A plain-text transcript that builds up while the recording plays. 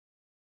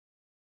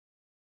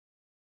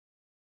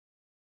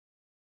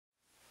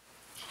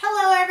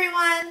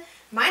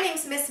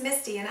is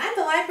Misty and I'm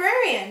the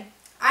librarian.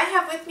 I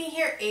have with me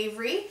here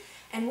Avery,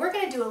 and we're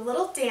going to do a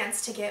little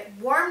dance to get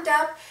warmed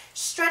up,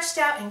 stretched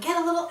out, and get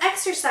a little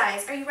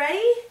exercise. Are you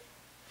ready?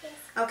 Yes.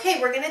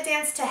 Okay, we're going to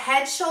dance to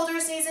head,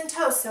 shoulders, knees, and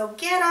toes. So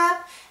get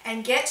up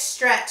and get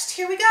stretched.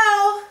 Here we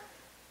go.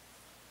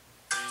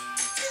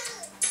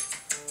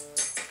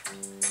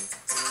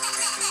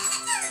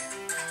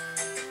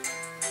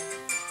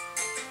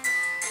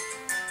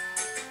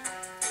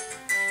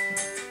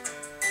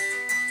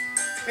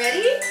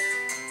 Ready?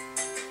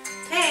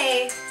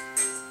 Okay.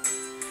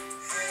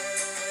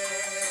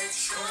 Head,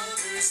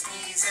 shoulders,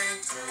 knees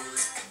and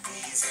toes,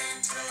 knees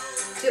and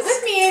toes. Do it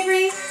with me,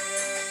 Avery.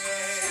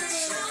 Head,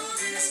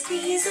 shoulders,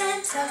 Knees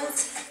and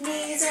toes,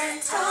 knees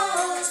and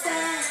toes,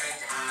 and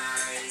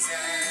eyes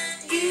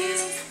and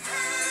ears.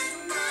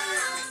 and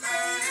mouth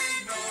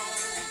and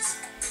nose.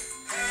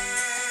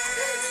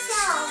 Head,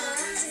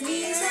 shoulders,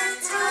 Knees and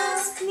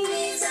toes,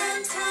 knees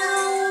and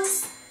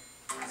toes.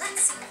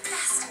 Let's sing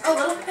faster. Oh, a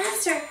little bit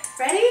faster.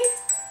 Ready?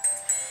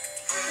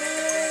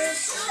 Head,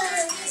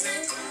 shoulders, knees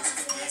and toes,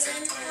 knees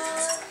and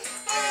toes.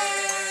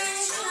 Head,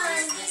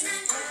 shoulders, knees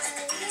and toes,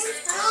 knees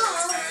and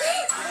toes.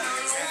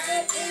 Eyes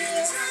and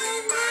ears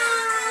and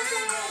mouth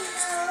and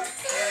nose.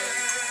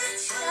 Head,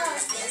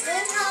 shoulders, knees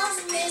and toes,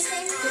 knees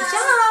and toes. Good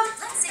job.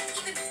 Let's sing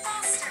even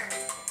faster.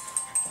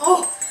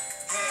 Oh,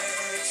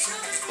 Head,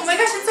 shoulders, oh my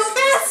gosh, it's so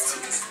fast.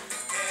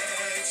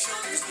 head,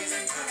 shoulders, knees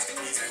and toes,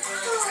 knees and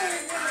toes.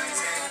 Eyes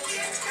and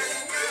ears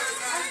and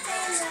mouth and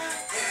nose.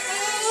 Head,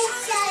 shoulders, knees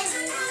and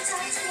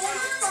toes,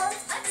 knees and toes.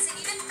 Let's sing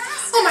even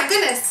faster. Oh my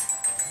goodness.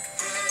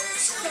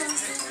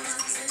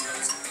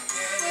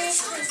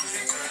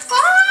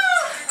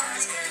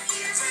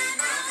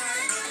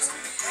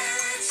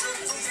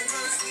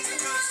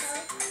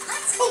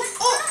 Oh,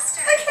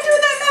 I can't do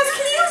it that fast.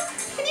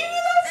 Can you do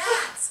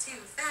that? That's too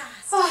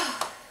fast. Oh.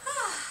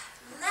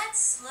 Let's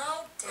slow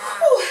down.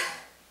 Whew.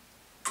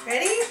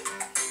 Ready?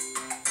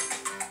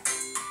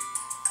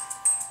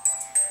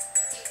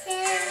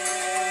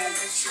 Head,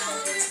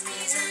 shoulders,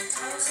 knees and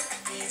toes,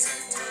 knees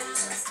and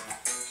toes.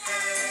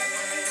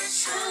 Head,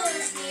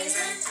 shoulders, knees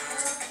and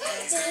toes,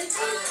 knees and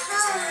toes.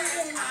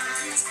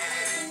 Eyes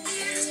and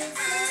ears and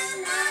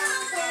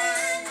mouth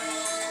and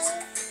nose.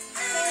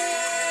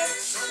 Head,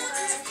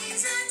 shoulders,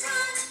 knees and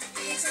toes,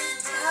 knees and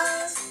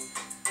toes.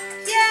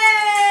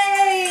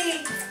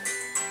 Yay!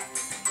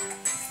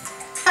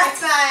 High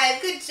five.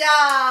 Good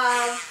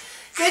job.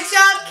 Good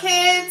job,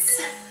 kids.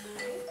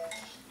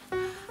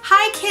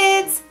 Hi,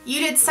 kids. You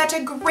did such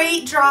a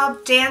great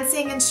job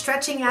dancing and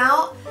stretching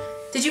out.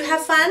 Did you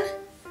have fun?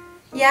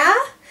 Yeah?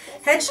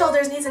 Head,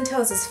 shoulders, knees, and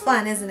toes is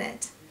fun, isn't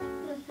it?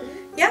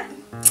 Yep.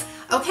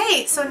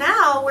 Okay, so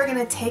now we're going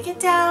to take it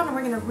down and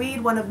we're going to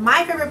read one of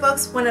my favorite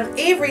books, one of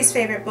Avery's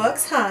favorite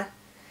books, huh?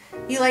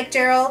 You like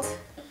Gerald?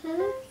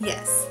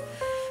 Yes.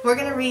 We're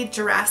going to read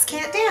Giraffes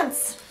Can't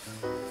Dance.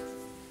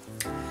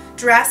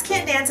 Giraffes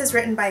Can't Dance is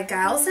written by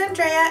Giles,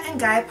 Andreae,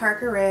 and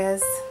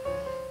Parker-Rees.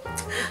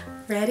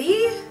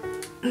 Ready?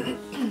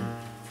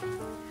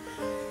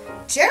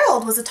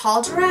 Gerald was a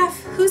tall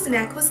giraffe whose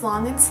neck was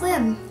long and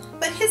slim,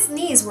 but his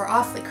knees were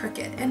awfully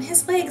crooked and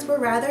his legs were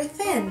rather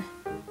thin.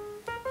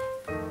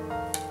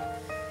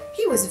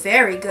 He was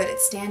very good at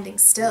standing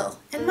still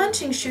and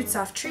munching shoots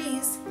off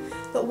trees,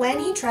 but when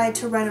he tried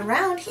to run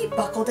around, he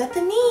buckled at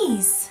the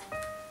knees.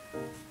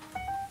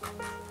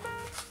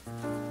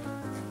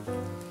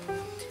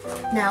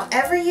 Now,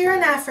 every year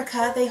in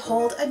Africa, they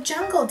hold a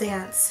jungle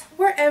dance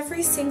where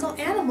every single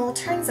animal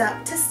turns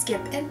up to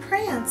skip and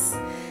prance.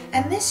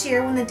 And this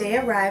year, when the day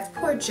arrived,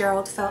 poor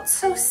Gerald felt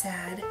so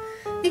sad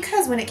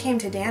because when it came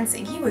to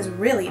dancing, he was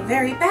really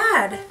very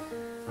bad.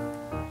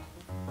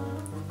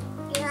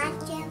 You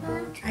like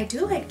Gerald? I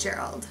do like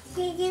Gerald.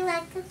 Did you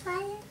like the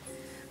fire?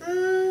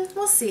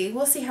 We'll see.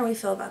 We'll see how we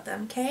feel about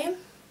them, okay?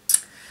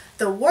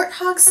 The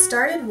warthogs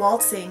started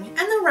waltzing and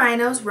the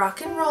rhinos rock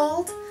and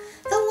rolled.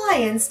 The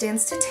lions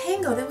danced a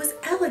tango that was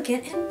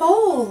elegant and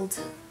bold.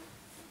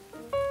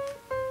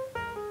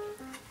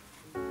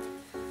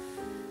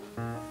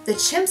 The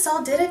chimps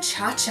all did a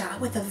cha-cha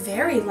with a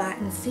very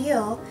Latin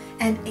feel,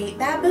 and 8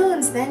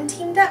 baboons then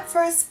teamed up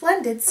for a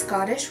splendid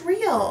Scottish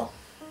reel.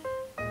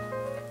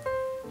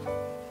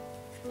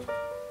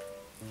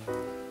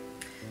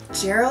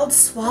 Gerald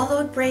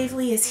swallowed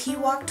bravely as he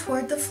walked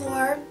toward the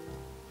floor,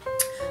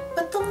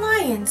 but the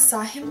lions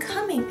saw him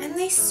coming and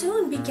they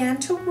soon began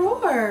to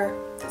roar.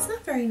 That's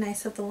not very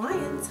nice of the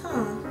lions,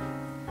 huh?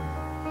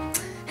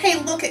 Hey,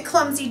 look at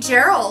clumsy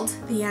Gerald,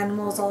 the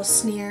animals all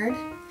sneered.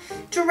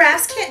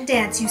 Giraffes can't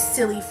dance, you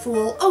silly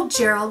fool. Oh,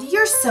 Gerald,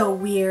 you're so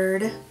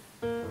weird.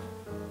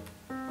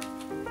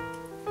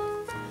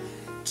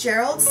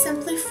 Gerald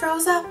simply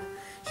froze up.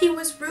 He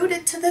was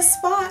rooted to the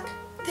spot.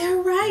 They're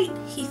right,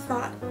 he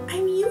thought.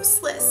 I'm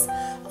useless.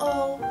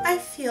 Oh, I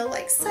feel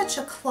like such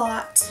a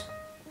clot.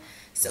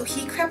 So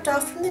he crept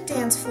off from the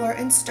dance floor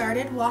and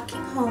started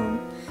walking home.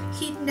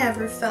 He'd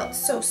never felt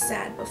so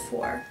sad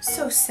before.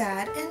 So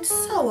sad and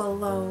so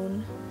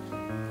alone.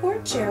 Poor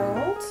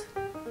Gerald.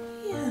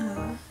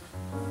 Yeah.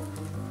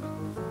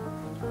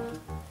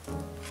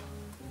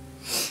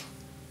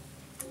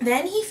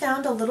 Then he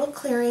found a little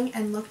clearing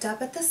and looked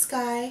up at the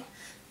sky.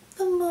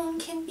 "The moon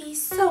can be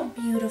so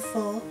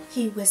beautiful,"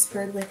 he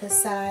whispered with a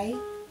sigh.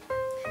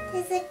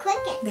 There's a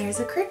cricket. There's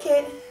a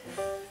cricket.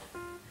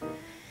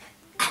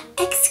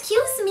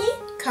 "Excuse me,"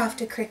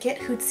 coughed a cricket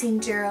who'd seen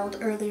Gerald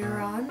earlier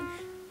on,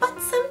 "but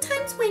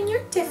sometimes when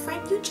you're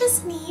different, you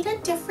just need a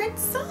different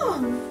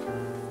song."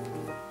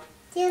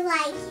 Do you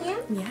like him?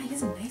 Yeah,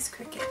 he's a nice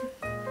cricket.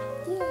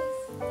 Yes.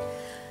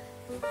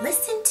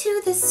 "Listen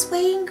to the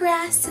swaying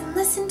grass and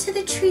listen to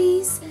the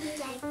trees.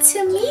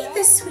 To me,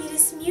 the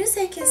sweetest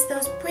music is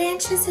those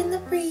branches in the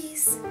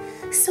breeze.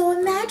 So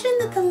imagine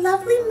that the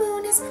lovely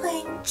moon is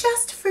playing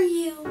just for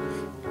you.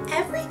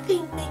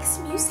 Everything makes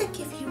music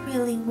if you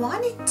really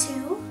want it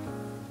to."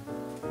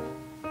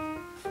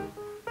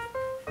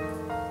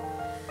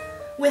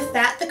 With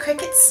that, the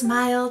cricket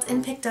smiled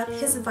and picked up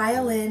his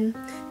violin.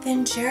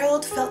 Then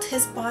Gerald felt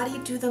his body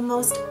do the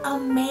most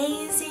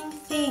amazing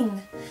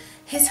thing.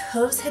 His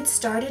hooves had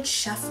started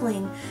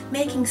shuffling,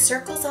 making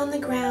circles on the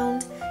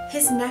ground.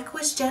 His neck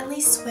was gently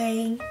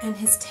swaying, and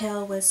his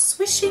tail was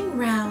swishing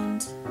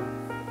round.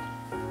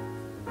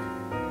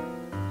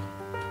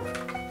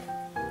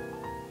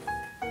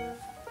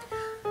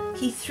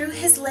 He threw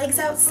his legs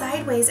out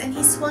sideways and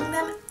he swung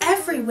them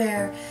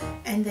everywhere.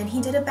 And then he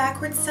did a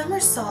backward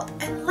somersault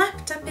and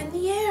leapt up in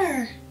the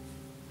air.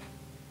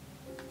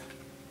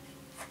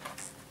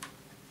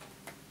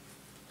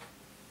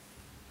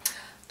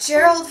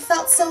 Gerald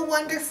felt so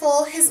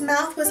wonderful. His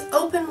mouth was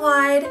open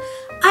wide.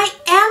 "I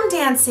am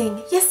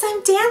dancing. Yes,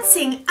 I'm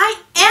dancing.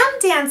 I am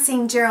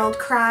dancing," Gerald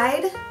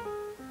cried.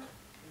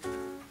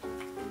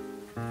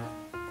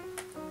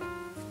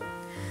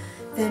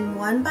 Then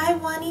one by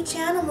one each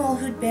animal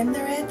who'd been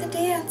there at the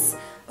dance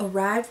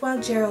arrived while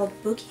Gerald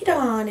boogied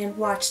on and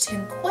watched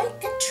him quite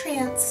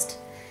entranced.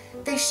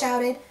 They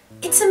shouted,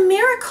 "It's a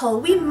miracle!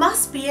 We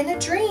must be in a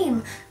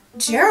dream!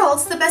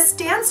 Gerald's the best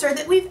dancer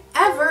that we've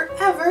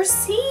ever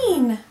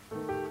seen!"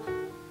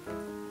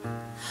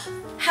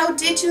 "How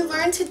did you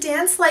learn to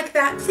dance like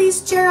that?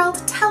 Please,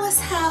 Gerald, tell us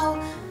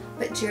how!"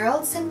 But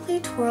Gerald simply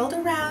twirled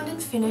around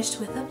and finished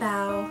with a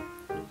bow.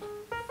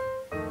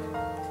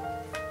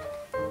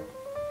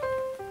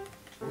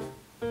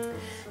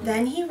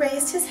 Then he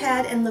raised his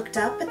head and looked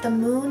up at the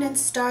moon and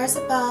stars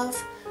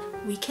above.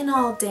 "We can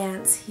all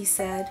dance," he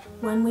said,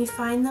 "when we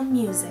find the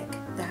music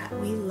that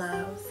we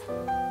love."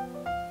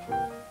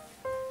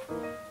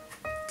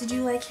 Did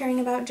you like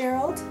hearing about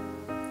Gerald?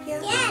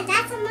 Yeah,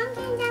 that's a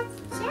monkey and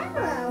that's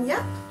Gerald.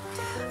 Yeah.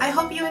 I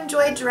hope you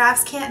enjoyed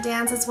Giraffes Can't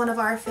Dance. It's one of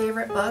our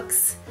favorite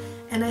books.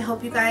 And I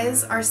hope you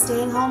guys are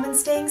staying home and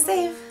staying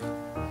safe.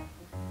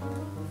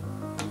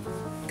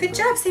 Good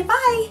job. Say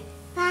bye.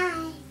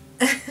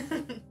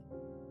 Bye.